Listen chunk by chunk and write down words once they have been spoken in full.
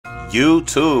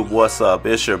YouTube, what's up?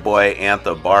 It's your boy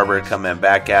Antha Barber coming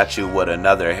back at you with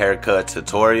another haircut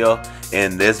tutorial.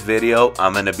 In this video,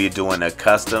 I'm going to be doing a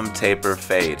custom taper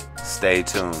fade. Stay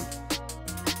tuned.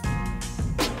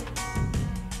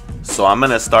 So I'm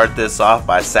going to start this off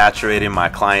by saturating my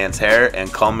client's hair and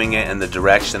combing it in the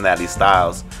direction that he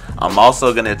styles. I'm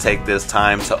also going to take this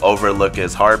time to overlook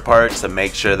his hard part to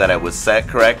make sure that it was set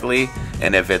correctly,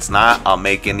 and if it's not, I'll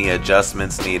make any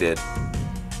adjustments needed.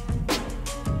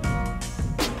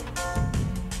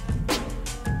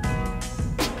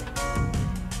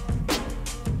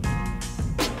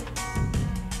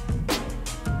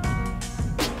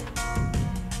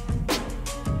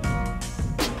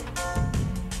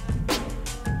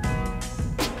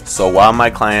 So while my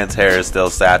client's hair is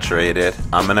still saturated,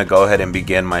 I'm going to go ahead and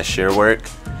begin my shear work.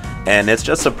 And it's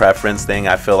just a preference thing.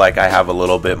 I feel like I have a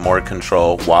little bit more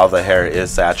control while the hair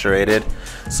is saturated.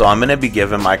 So I'm going to be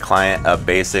giving my client a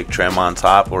basic trim on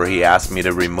top where he asked me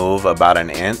to remove about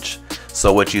 1 inch.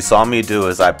 So what you saw me do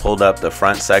is I pulled up the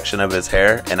front section of his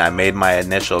hair and I made my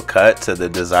initial cut to the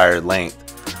desired length.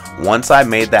 Once I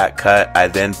made that cut, I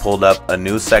then pulled up a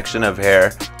new section of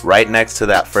hair right next to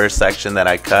that first section that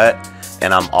I cut.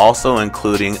 And I'm also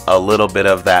including a little bit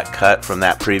of that cut from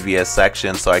that previous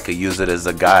section so I could use it as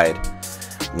a guide.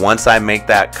 Once I make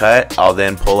that cut, I'll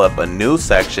then pull up a new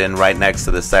section right next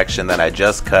to the section that I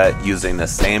just cut using the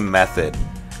same method.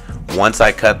 Once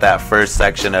I cut that first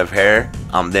section of hair,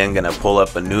 I'm then going to pull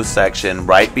up a new section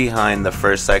right behind the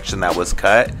first section that was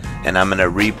cut, and I'm going to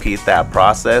repeat that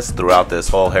process throughout this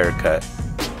whole haircut.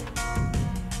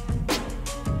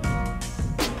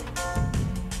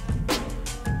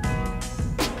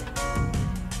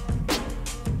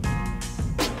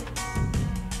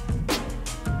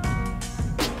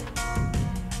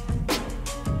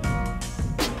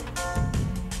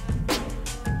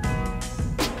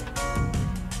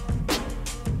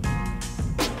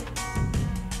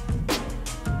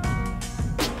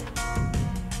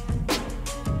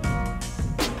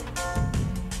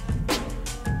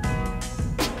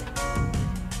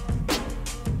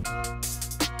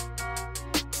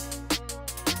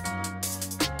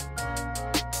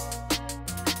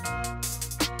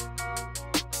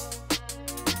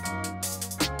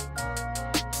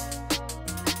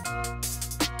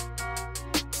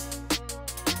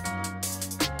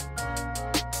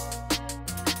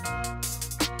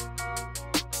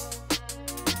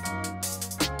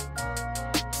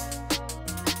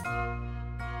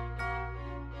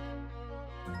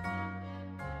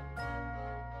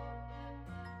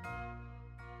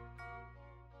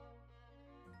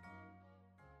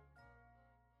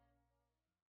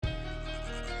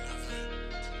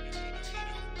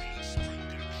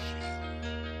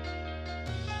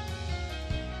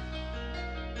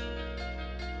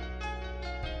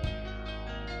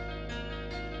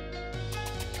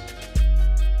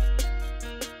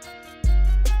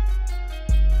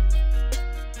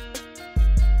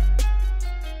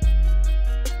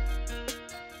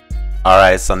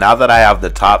 Alright, so now that I have the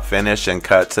top finished and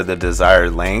cut to the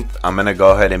desired length, I'm going to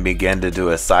go ahead and begin to do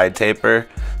a side taper.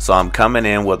 So I'm coming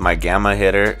in with my gamma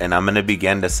hitter and I'm going to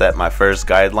begin to set my first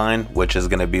guideline, which is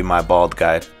going to be my bald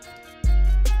guide.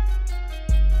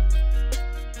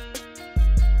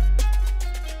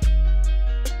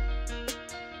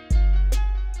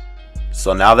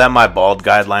 So now that my bald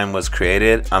guideline was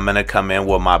created, I'm going to come in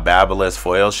with my Babyliss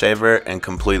foil shaver and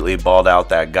completely bald out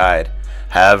that guide.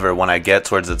 However, when I get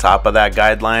towards the top of that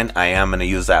guideline, I am going to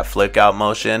use that flick out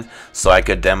motion so I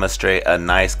could demonstrate a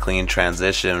nice clean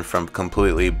transition from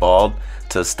completely bald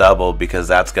to stubble, because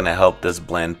that's going to help this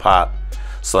blend pop.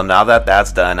 So now that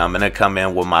that's done, I'm going to come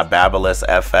in with my Babyliss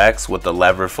FX with the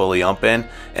lever fully open,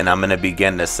 and I'm going to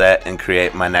begin to set and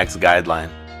create my next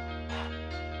guideline.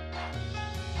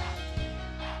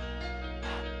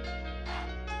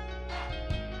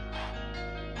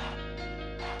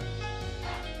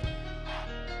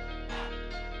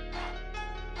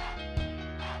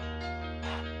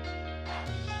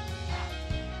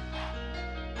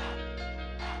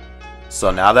 So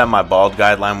now that my bald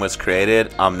guideline was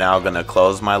created, I'm now going to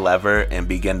close my lever and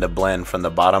begin to blend from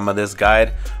the bottom of this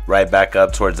guide right back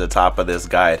up towards the top of this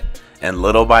guide. And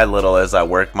little by little, as I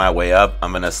work my way up,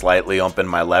 I'm going to slightly open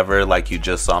my lever like you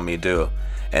just saw me do.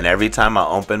 And every time I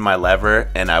open my lever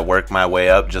and I work my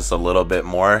way up just a little bit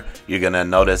more, you're going to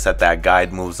notice that that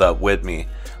guide moves up with me.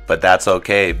 But that's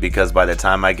okay, because by the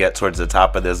time I get towards the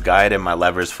top of this guide and my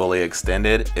lever is fully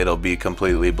extended, it'll be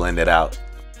completely blended out.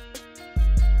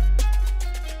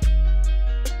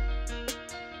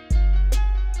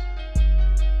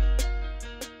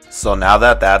 So now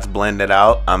that that's blended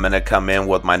out, I'm going to come in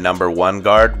with my number 1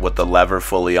 guard with the lever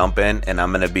fully open, and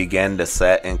I'm going to begin to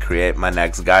set and create my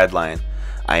next guideline.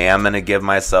 I am going to give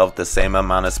myself the same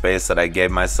amount of space that I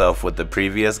gave myself with the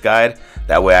previous guide.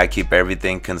 That way I keep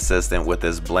everything consistent with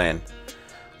this blend.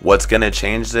 What's going to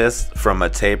change this from a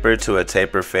taper to a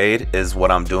taper fade is what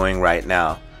I'm doing right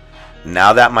now.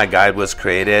 Now that my guide was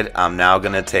created, I'm now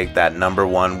going to take that number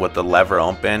 1 with the lever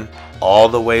open all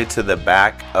the way to the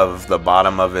back of the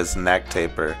bottom of his neck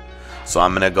taper. So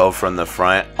I'm going to go from the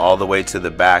front all the way to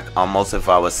the back, almost if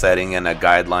I was setting in a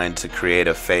guideline to create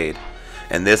a fade.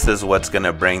 And this is what's going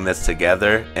to bring this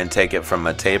together and take it from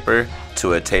a taper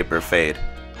to a taper fade.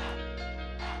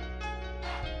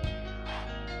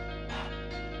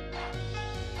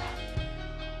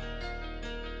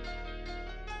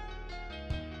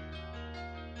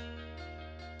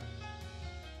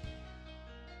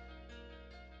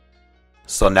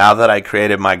 So now that I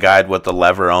created my guide with the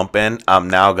lever open, I'm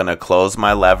now going to close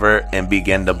my lever and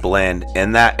begin to blend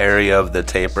in that area of the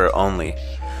taper only.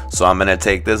 So I'm going to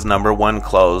take this number 1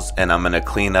 closed and I'm going to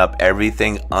clean up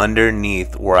everything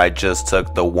underneath where I just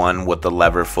took the 1 with the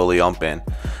lever fully open.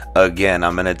 Again,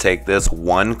 I'm going to take this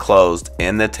 1 closed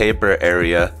in the taper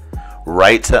area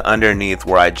right to underneath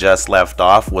where I just left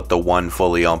off with the 1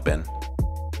 fully open.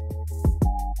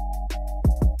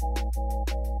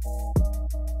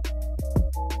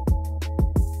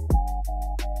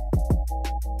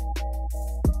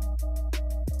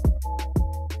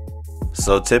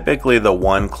 So typically the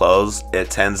 1 closed, it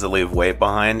tends to leave weight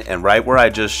behind, and right where I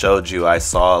just showed you I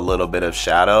saw a little bit of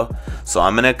shadow. So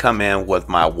I'm going to come in with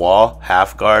my wall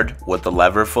half guard with the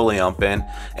lever fully open,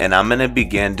 and I'm going to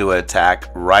begin to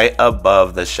attack right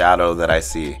above the shadow that I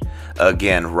see.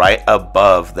 Again, right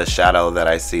above the shadow that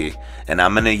I see. And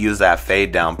I'm going to use that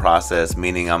fade down process,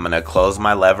 meaning I'm going to close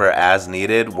my lever as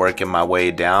needed, working my way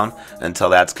down until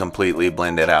that's completely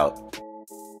blended out.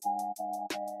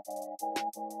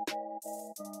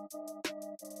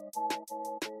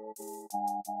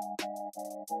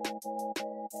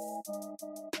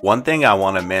 One thing I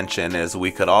want to mention is we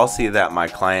could all see that my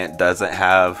client doesn't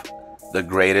have the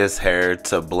greatest hair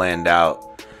to blend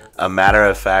out. A matter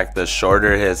of fact, the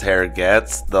shorter his hair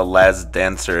gets, the less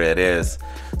denser it is.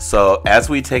 So as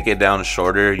we take it down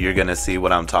shorter, you're going to see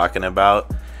what I'm talking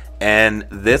about. And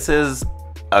this is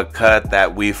a cut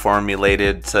that we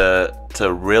formulated to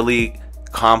really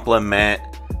complement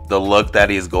the look that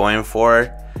he's going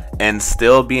for, and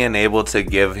still being able to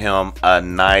give him a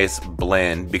nice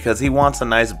blend, because he wants a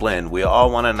nice blend. We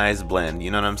all want a nice blend, you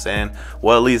know what I'm saying?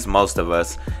 Well, at least most of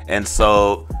us. And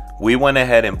so we went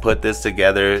ahead and put this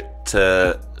together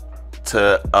to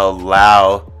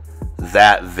allow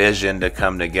that vision to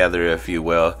come together, if you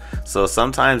will. So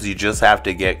sometimes you just have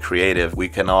to get creative. We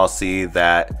can all see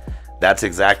that that's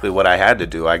exactly what I had to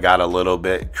do. I got a little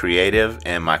bit creative,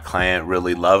 and my client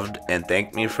really loved and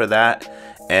thanked me for that.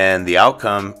 And the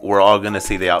outcome, we're all going to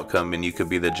see the outcome, and you could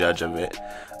be the judge of it.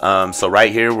 So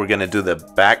right here, we're going to do the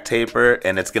back taper,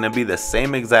 and it's going to be the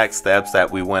same exact steps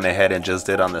that we went ahead and just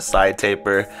did on the side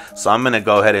taper. So I'm going to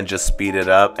go ahead and just speed it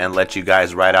up and let you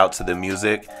guys ride out to the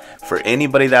music. For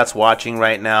anybody that's watching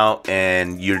right now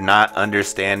and you're not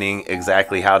understanding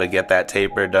exactly how to get that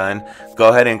taper done, go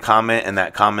ahead and comment in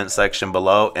that comment section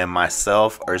below, and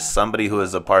myself or somebody who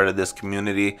is a part of this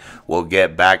community will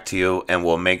get back to you, and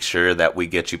we'll make sure that we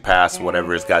get you past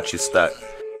whatever has got you stuck.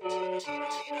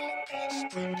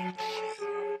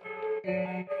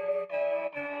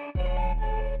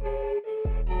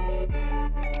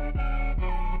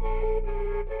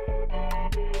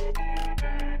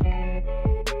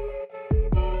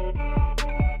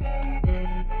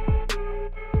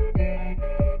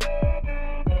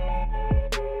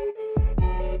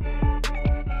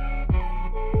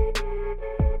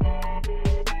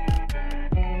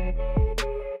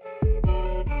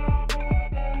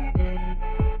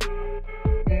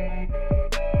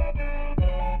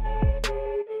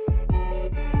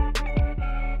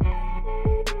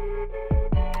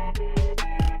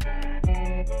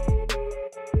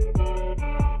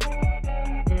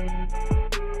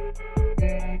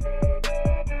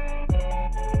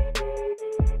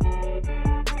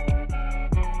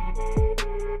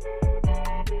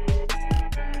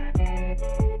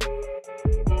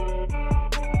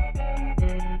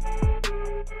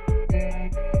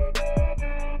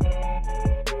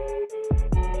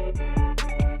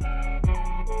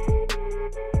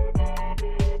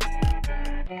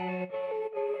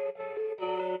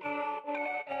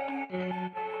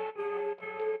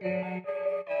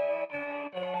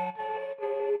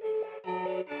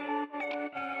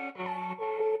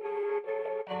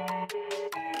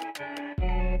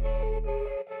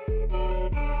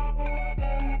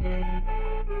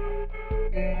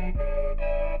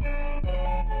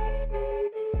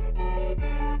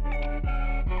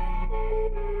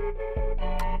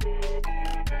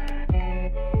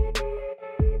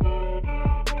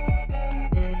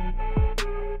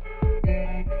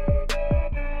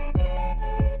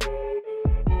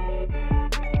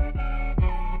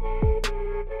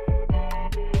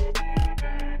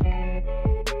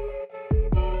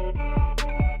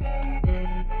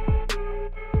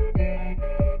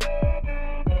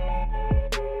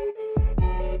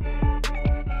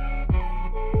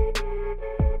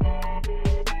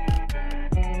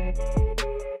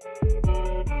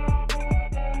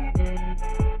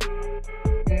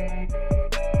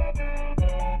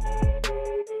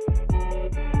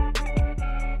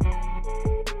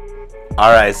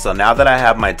 Alright, so now that I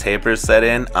have my taper set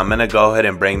in, I'm going to go ahead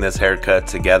and bring this haircut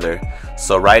together.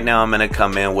 So right now I'm going to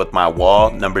come in with my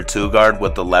wall number 2 guard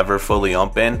with the lever fully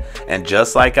open, and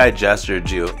just like I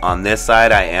gestured you, on this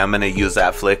side I am going to use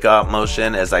that flick out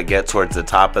motion as I get towards the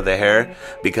top of the hair,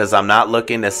 because I'm not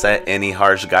looking to set any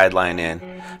harsh guideline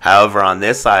in. However, on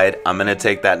this side, I'm going to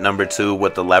take that number 2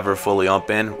 with the lever fully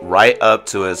open right up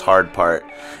to his hard part.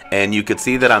 And you can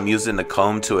see that I'm using the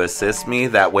comb to assist me.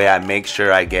 That way I make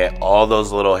sure I get all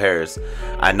those little hairs.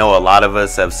 I know a lot of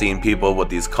us have seen people with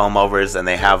these comb overs and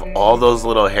they have all those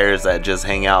little hairs that just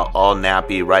hang out all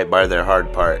nappy right by their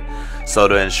hard part. So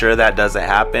to ensure that doesn't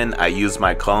happen, I use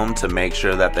my comb to make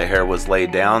sure that the hair was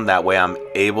laid down. That way I'm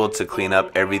able to clean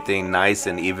up everything nice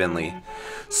and evenly.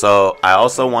 So I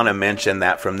also want to mention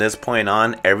that from this point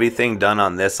on, everything done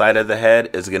on this side of the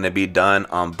head is going to be done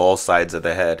on both sides of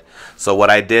the head. So what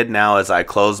I did now is I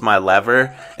closed my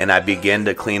lever and I begin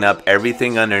to clean up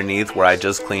everything underneath where I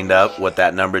just cleaned up with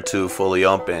that number 2 fully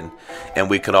open. And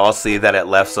we could all see that it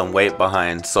left some weight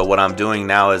behind. So what I'm doing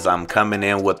now is I'm coming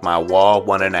in with my wall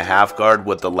 1.5 guard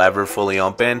with the lever fully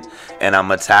open, and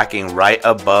I'm attacking right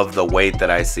above the weight that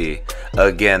I see.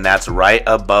 Again, that's right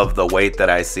above the weight that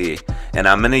I see. And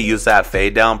I'm going to use that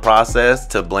fade down process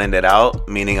to blend it out,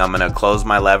 meaning I'm going to close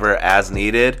my lever as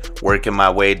needed, working my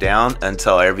way down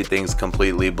until everything's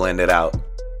completely blended out.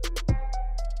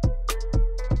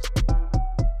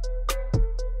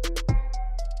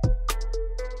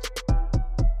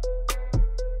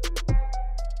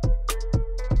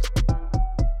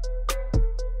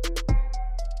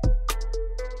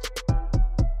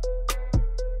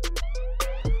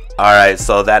 Alright,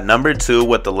 so that number 2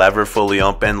 with the lever fully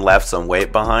open left some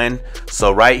weight behind.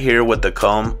 So right here with the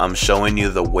comb, I'm showing you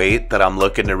the weight that I'm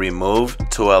looking to remove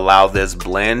to allow this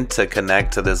blend to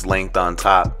connect to this length on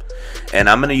top. And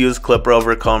I'm going to use clipper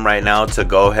over comb right now to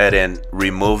go ahead and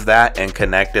remove that and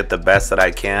connect it the best that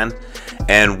I can.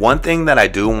 And one thing that I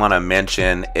do want to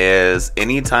mention is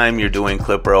anytime you're doing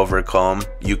clipper over comb,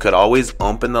 you could always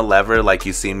open the lever like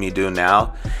you see me do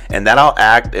now, and that'll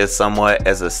act as somewhat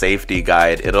as a safety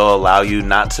guide. It'll allow you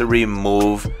not to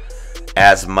remove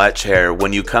as much hair.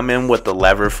 When you come in with the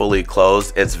lever fully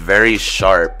closed, it's very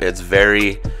sharp. It's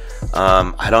very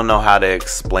I don't know how to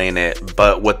explain it,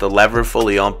 but with the lever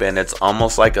fully open, it's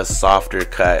almost like a softer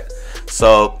cut.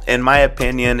 So in my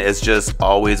opinion, it's just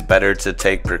always better to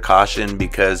take precaution,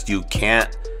 because you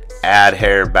can't add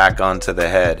hair back onto the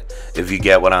head, if you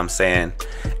get what I'm saying.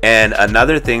 And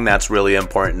another thing that's really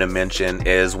important to mention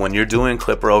is when you're doing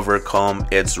clipper over comb,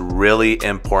 it's really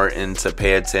important to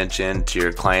pay attention to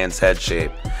your client's head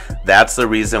shape. That's the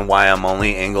reason why I'm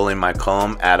only angling my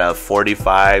comb at a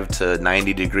 45 to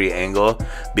 90 degree angle,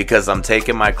 because I'm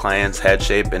taking my client's head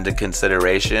shape into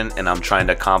consideration and I'm trying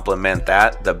to complement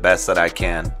that the best that I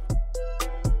can.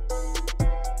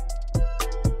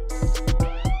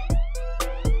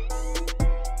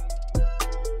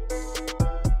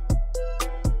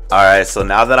 Alright, so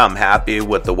now that I'm happy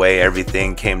with the way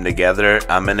everything came together,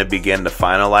 I'm going to begin to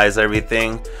finalize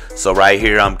everything. So right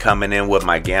here I'm coming in with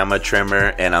my gamma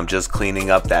trimmer and I'm just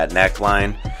cleaning up that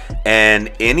neckline.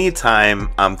 And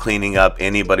anytime I'm cleaning up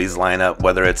anybody's lineup,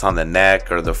 whether it's on the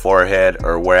neck or the forehead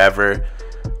or wherever,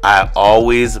 I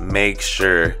always make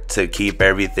sure to keep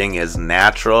everything as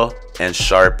natural and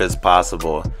sharp as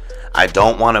possible. I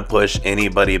don't want to push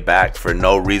anybody back for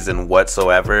no reason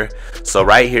whatsoever. So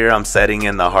right here I'm setting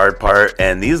in the hard part,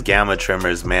 and these gamma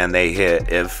trimmers, man, they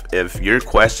hit. If you're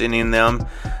questioning them,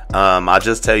 I'll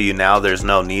just tell you now, there's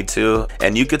no need to.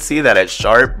 And you could see that it's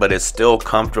sharp, but it's still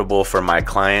comfortable for my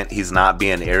client. He's not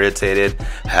being irritated.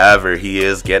 However, he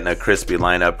is getting a crispy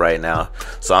lineup right now.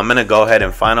 So I'm gonna go ahead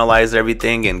and finalize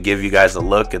everything and give you guys a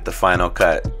look at the final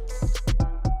cut.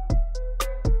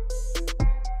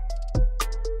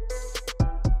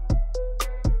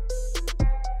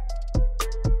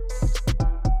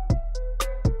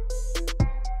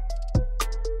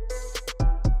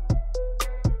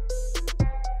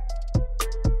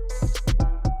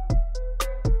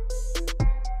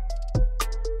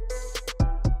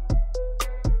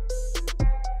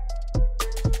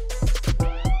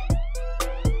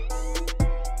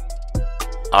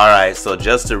 Alright, so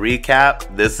just to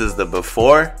recap, this is the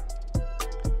before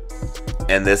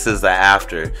and this is the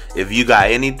after. If you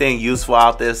got anything useful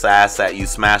out this, I ask that you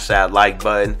smash that like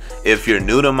button. If you're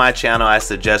new to my channel, I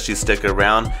suggest you stick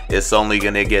around. It's only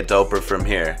gonna get doper from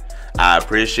here. I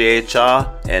appreciate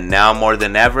y'all, and now more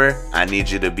than ever, I need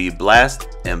you to be blessed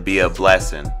and be a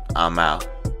blessing. I'm out.